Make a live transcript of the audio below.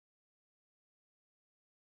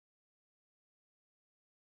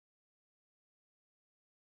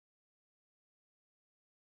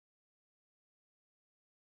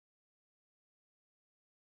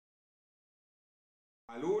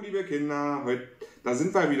Hallo liebe Kinder, da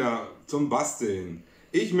sind wir wieder zum Basteln.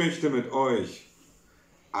 Ich möchte mit euch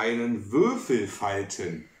einen Würfel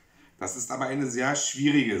falten. Das ist aber eine sehr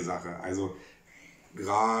schwierige Sache. Also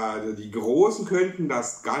gerade die Großen könnten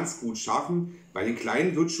das ganz gut schaffen. Bei den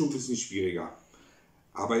Kleinen wird es schon ein bisschen schwieriger.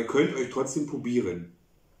 Aber ihr könnt euch trotzdem probieren.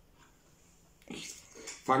 Ich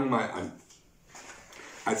fange mal an.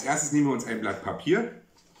 Als erstes nehmen wir uns ein Blatt Papier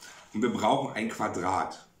und wir brauchen ein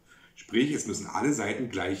Quadrat. Sprich, es müssen alle Seiten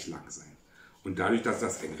gleich lang sein. Und dadurch, dass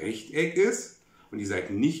das ein Rechteck ist und die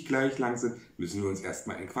Seiten nicht gleich lang sind, müssen wir uns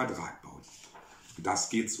erstmal ein Quadrat bauen. Und das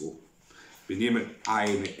geht so. Wir nehmen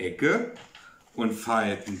eine Ecke und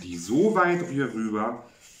falten die so weit hier rüber,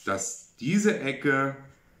 dass diese Ecke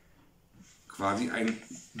quasi ein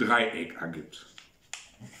Dreieck ergibt.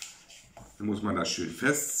 Dann muss man das schön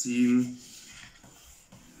festziehen.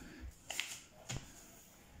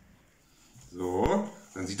 So,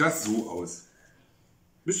 dann sieht das so aus.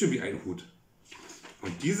 Bisschen wie ein Hut.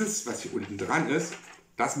 Und dieses, was hier unten dran ist,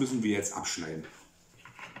 das müssen wir jetzt abschneiden.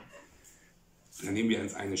 Dann nehmen wir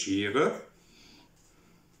uns eine Schere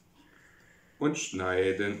und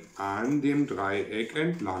schneiden an dem Dreieck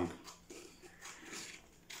entlang.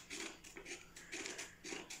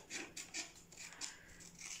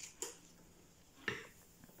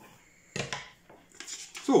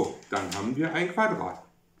 So, dann haben wir ein Quadrat.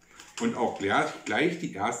 Und auch gleich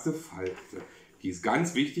die erste Falte. Die ist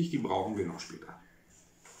ganz wichtig, die brauchen wir noch später.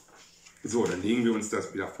 So, dann legen wir uns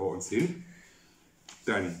das wieder vor uns hin.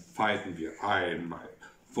 Dann falten wir einmal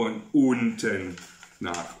von unten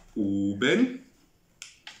nach oben.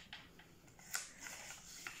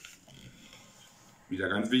 Wieder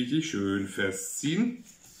ganz wichtig, schön festziehen.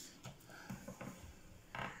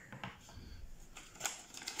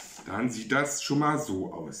 Dann sieht das schon mal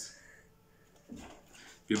so aus.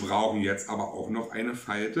 Wir brauchen jetzt aber auch noch eine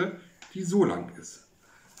Falte, die so lang ist.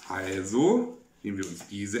 Also nehmen wir uns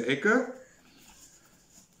diese Ecke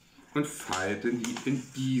und falten die in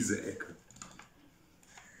diese Ecke.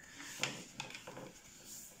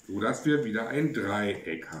 So dass wir wieder ein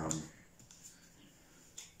Dreieck haben.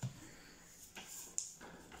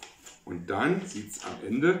 Und dann sieht es am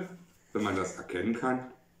Ende, wenn man das erkennen kann,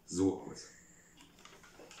 so aus.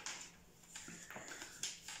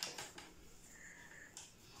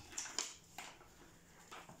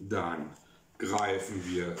 Dann greifen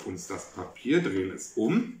wir uns das Papier, drehen es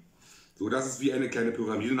um, so dass es wie eine kleine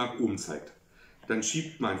Pyramide nach oben zeigt. Dann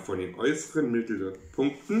schiebt man von den äußeren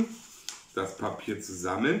Mittelpunkten das Papier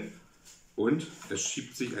zusammen und es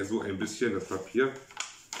schiebt sich also ein bisschen das Papier.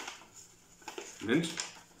 Moment.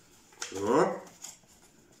 So.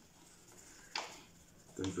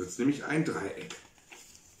 Dann wird es nämlich ein Dreieck.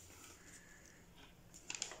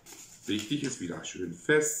 Wichtig ist wieder schön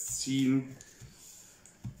festziehen.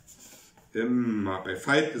 Immer, bei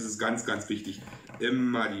Falten ist es ganz, ganz wichtig,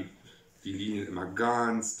 immer die Linien immer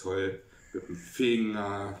ganz toll mit dem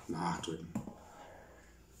Finger nachdrücken.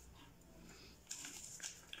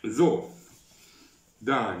 So,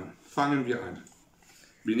 dann fangen wir an.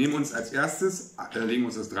 Wir nehmen uns als erstes, legen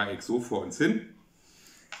uns das Dreieck so vor uns hin,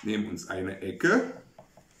 nehmen uns eine Ecke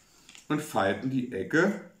und falten die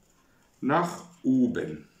Ecke nach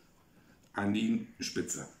oben an die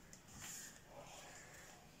Spitze.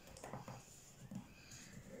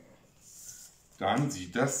 Dann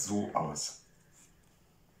sieht das so aus.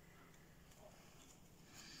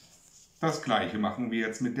 Das gleiche machen wir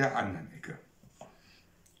jetzt mit der anderen Ecke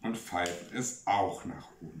und falten es auch nach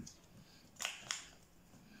oben.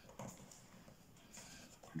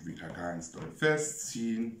 Und wieder ganz doll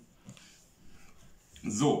festziehen.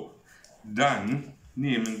 So, dann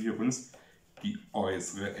nehmen wir uns die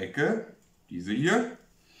äußere Ecke, diese hier,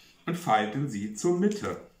 und falten sie zur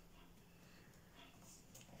Mitte.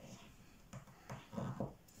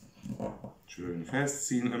 Schön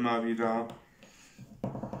festziehen immer wieder.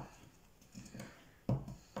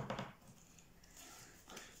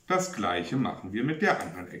 Das gleiche machen wir mit der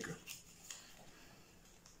anderen Ecke.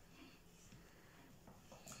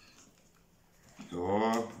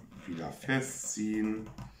 So, wieder festziehen.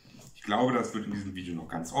 Ich glaube, das wird in diesem Video noch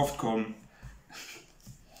ganz oft kommen.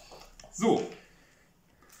 So,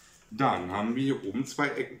 dann haben wir hier oben zwei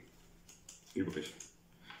Ecken übrig.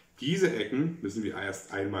 Diese Ecken müssen wir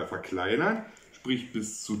erst einmal verkleinern, sprich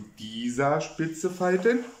bis zu dieser Spitze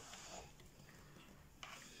falten.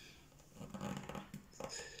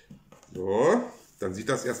 So, dann sieht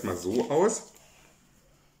das erstmal so aus.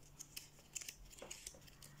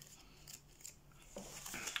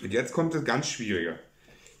 Und jetzt kommt das ganz Schwierige.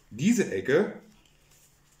 Diese Ecke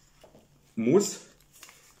muss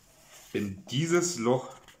in dieses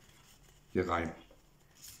Loch hier rein.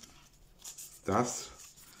 Das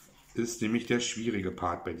ist nämlich der schwierige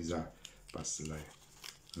Part bei dieser Bastelei.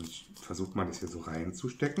 Jetzt versucht man das hier so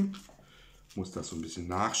reinzustecken. Muss das so ein bisschen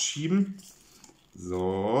nachschieben.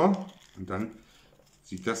 So, und dann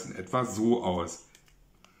sieht das in etwa so aus.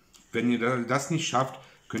 Wenn ihr das nicht schafft,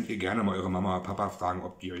 könnt ihr gerne mal eure Mama oder Papa fragen,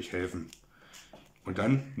 ob die euch helfen. Und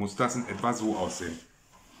dann muss das in etwa so aussehen.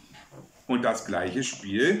 Und das gleiche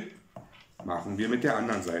Spiel machen wir mit der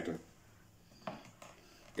anderen Seite.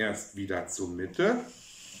 Erst wieder zur Mitte,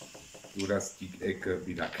 sodass die Ecke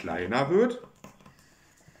wieder kleiner wird.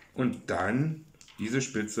 Und dann diese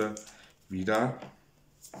Spitze wieder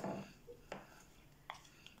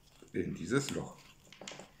in dieses Loch.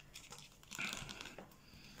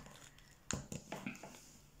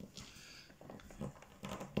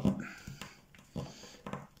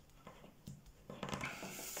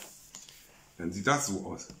 Dann sieht das so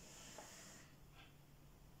aus.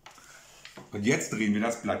 Und jetzt drehen wir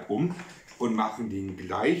das Blatt um und machen den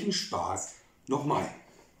gleichen Spaß nochmal.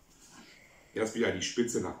 Erst wieder die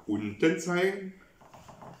Spitze nach unten zeigen.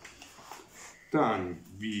 Dann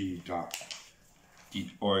wieder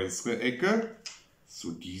die äußere Ecke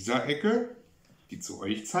zu dieser Ecke, die zu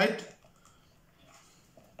euch zeigt.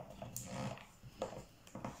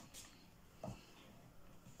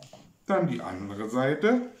 Dann die andere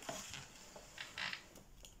Seite.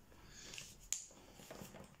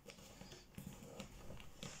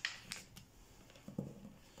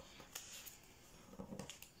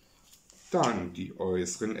 Dann die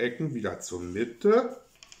äußeren Ecken wieder zur Mitte.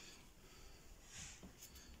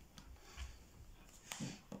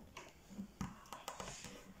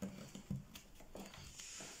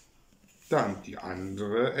 Dann die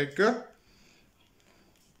andere Ecke.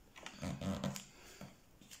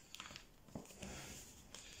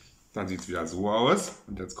 Dann sieht es wieder so aus.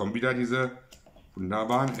 Und jetzt kommen wieder diese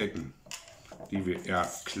wunderbaren Ecken, die wir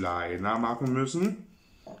erst kleiner machen müssen.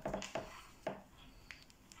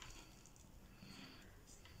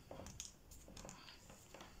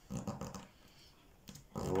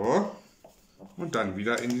 So. Und dann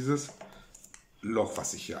wieder in dieses Loch,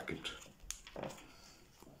 was sich hier ergibt.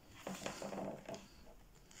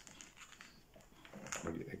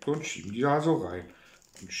 Die Ecke und schieben die da so rein.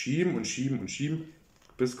 Und schieben und schieben und schieben,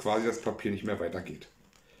 bis quasi das Papier nicht mehr weitergeht.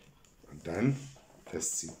 Und dann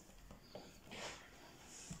festziehen.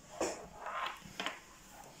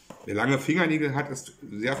 Wer lange Fingernägel hat, ist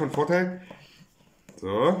sehr von Vorteil.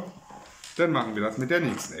 So, dann machen wir das mit der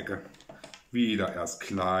nächsten Ecke. Wieder erst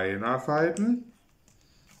kleiner falten.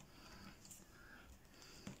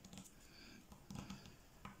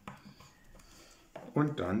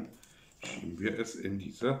 Und dann schieben wir es in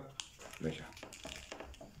diese Löcher.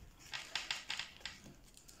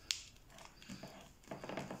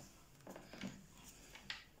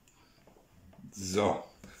 So,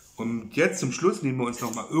 und jetzt zum Schluss nehmen wir uns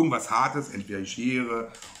noch mal irgendwas Hartes, entweder die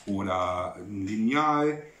Schere oder ein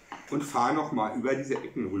Lineal, und fahren noch mal über diese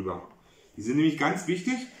Ecken rüber. Die sind nämlich ganz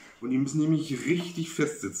wichtig und die müssen nämlich richtig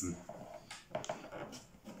fest sitzen.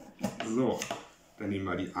 So, dann nehmen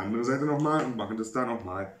wir die andere Seite noch mal und machen das da noch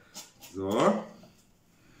mal. So.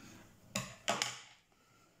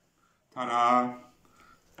 Tada!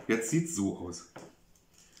 Jetzt sieht es so aus.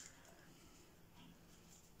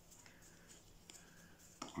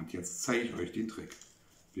 Und jetzt zeige ich euch den Trick.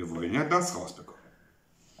 Wir wollen ja das rausbekommen.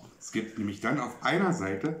 Es gibt nämlich dann auf einer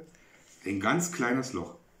Seite ein ganz kleines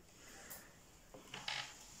Loch.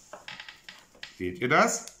 Seht ihr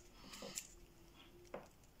das?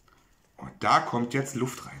 Und da kommt jetzt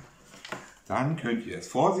Luft rein. Dann könnt ihr es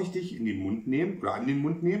vorsichtig in den Mund nehmen oder an den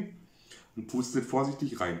Mund nehmen und pustet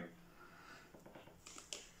vorsichtig rein.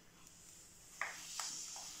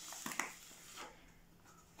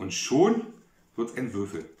 Und schon wird es ein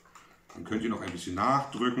Würfel. Dann könnt ihr noch ein bisschen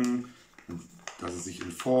nachdrücken, dass es sich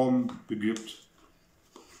in Form begibt.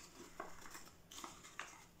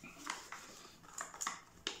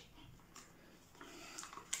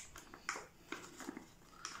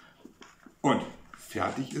 Und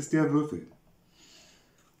fertig ist der Würfel.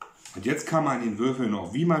 Und jetzt kann man den Würfel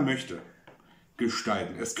noch, wie man möchte,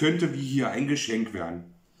 gestalten. Es könnte wie hier ein Geschenk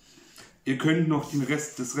werden. Ihr könnt noch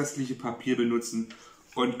das restliche Papier benutzen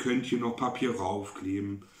und könnt hier noch Papier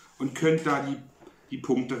raufkleben und könnt da die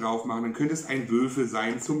Punkte rauf machen. Dann könnte es ein Würfel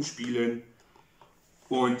sein zum Spielen.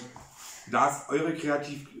 Und da ist eure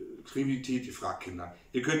Kreativität gefragt, Kinder.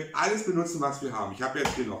 Ihr könnt alles benutzen, was wir haben. Ich habe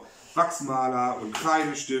jetzt hier noch Wachsmaler und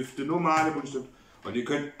Kreidestifte, normale Buntstifte. Und ihr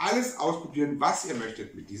könnt alles ausprobieren, was ihr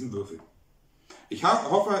möchtet mit diesem Würfel. Ich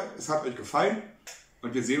hoffe, es hat euch gefallen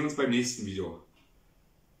und wir sehen uns beim nächsten Video.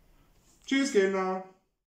 Tschüss, Kinder!